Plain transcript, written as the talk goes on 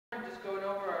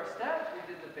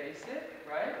basic,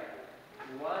 right?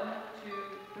 1, 2,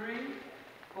 3,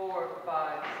 4,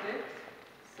 5, 6,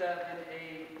 7,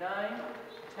 8, 9,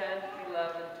 10,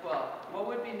 11, 12. What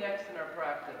would be next in our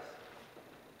practice?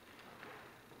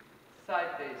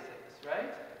 Side basics,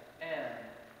 right? And,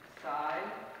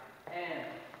 side, and,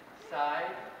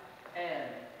 side, and,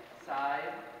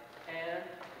 side, and,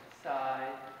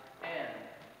 side,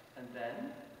 and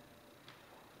then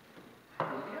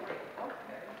BDA.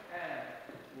 Okay.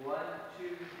 And 1,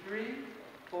 2, 3,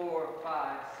 4,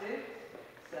 5, 6,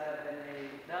 7,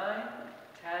 8, 9,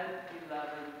 10, 11,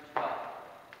 12.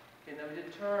 Okay, then we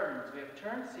did turns. We have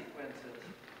turn sequences.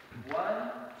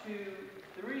 1, 2,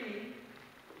 3.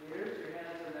 Here's your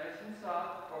hands are nice and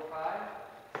soft. 4,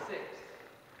 5, 6.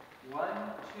 1,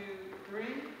 2, 3,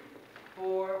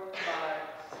 4,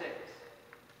 5, 6.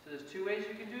 So there's two ways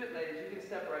you can do it, ladies. You can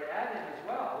step right at him as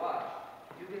well. Watch.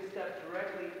 You can step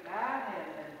directly at him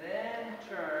and then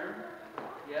turn.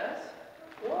 Yes?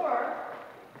 Or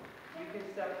you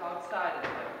can step outside of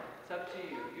him. It's up to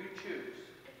you. You choose.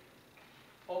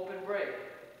 Open break.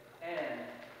 And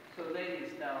so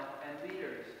ladies now and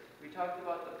leaders, we talked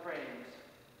about the frames.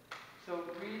 So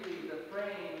really the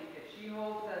frame, if she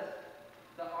holds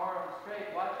the arm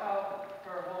straight, watch how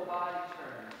her whole body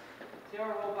turns. See how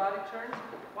her whole body turns?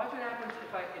 Watch what happens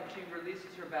if she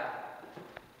releases her back.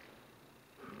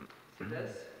 See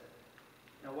this?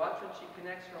 Now watch when she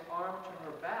connects her arm to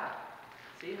her back.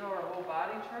 See how her whole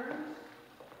body turns?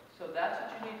 So that's what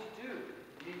you need to do.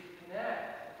 You need to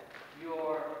connect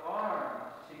your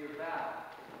arms to your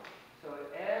back. So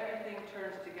everything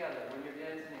turns together. When you're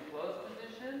dancing in closed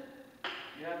position,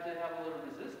 you have to have a little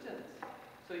resistance.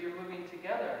 So you're moving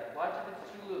together. Watch if it's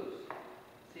too loose.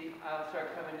 See, I'll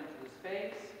start coming into the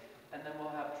space, and then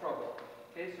we'll have trouble.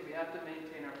 Okay, so we have to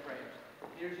maintain our frames.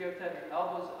 Here's you have to have your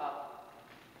elbows up.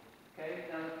 Okay,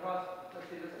 now the cross, let's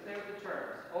see, let's stay with the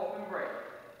turns. Open break.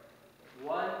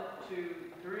 1, 2,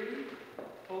 3,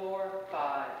 4,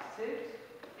 5, 6.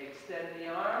 Extend the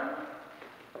arm.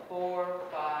 4,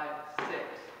 5, 6.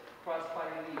 Cross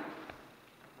body lead.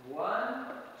 1,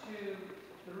 2,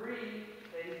 3.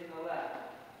 Ladies on the left.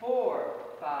 4,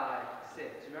 5, 6.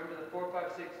 Remember the 4,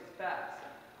 5, 6 is fast.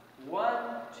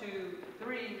 1, 2,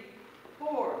 3,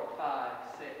 4, 5,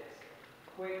 6.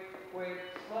 Quick, quick,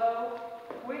 slow.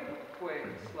 Quick, quick,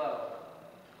 slow.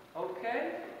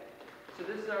 Okay? So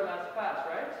this is our last class,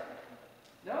 right?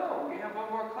 No, we have one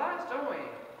more class, don't we?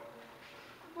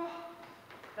 Well,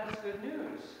 that's good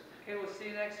news. Okay, we'll see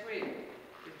you next week.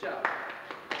 Good job.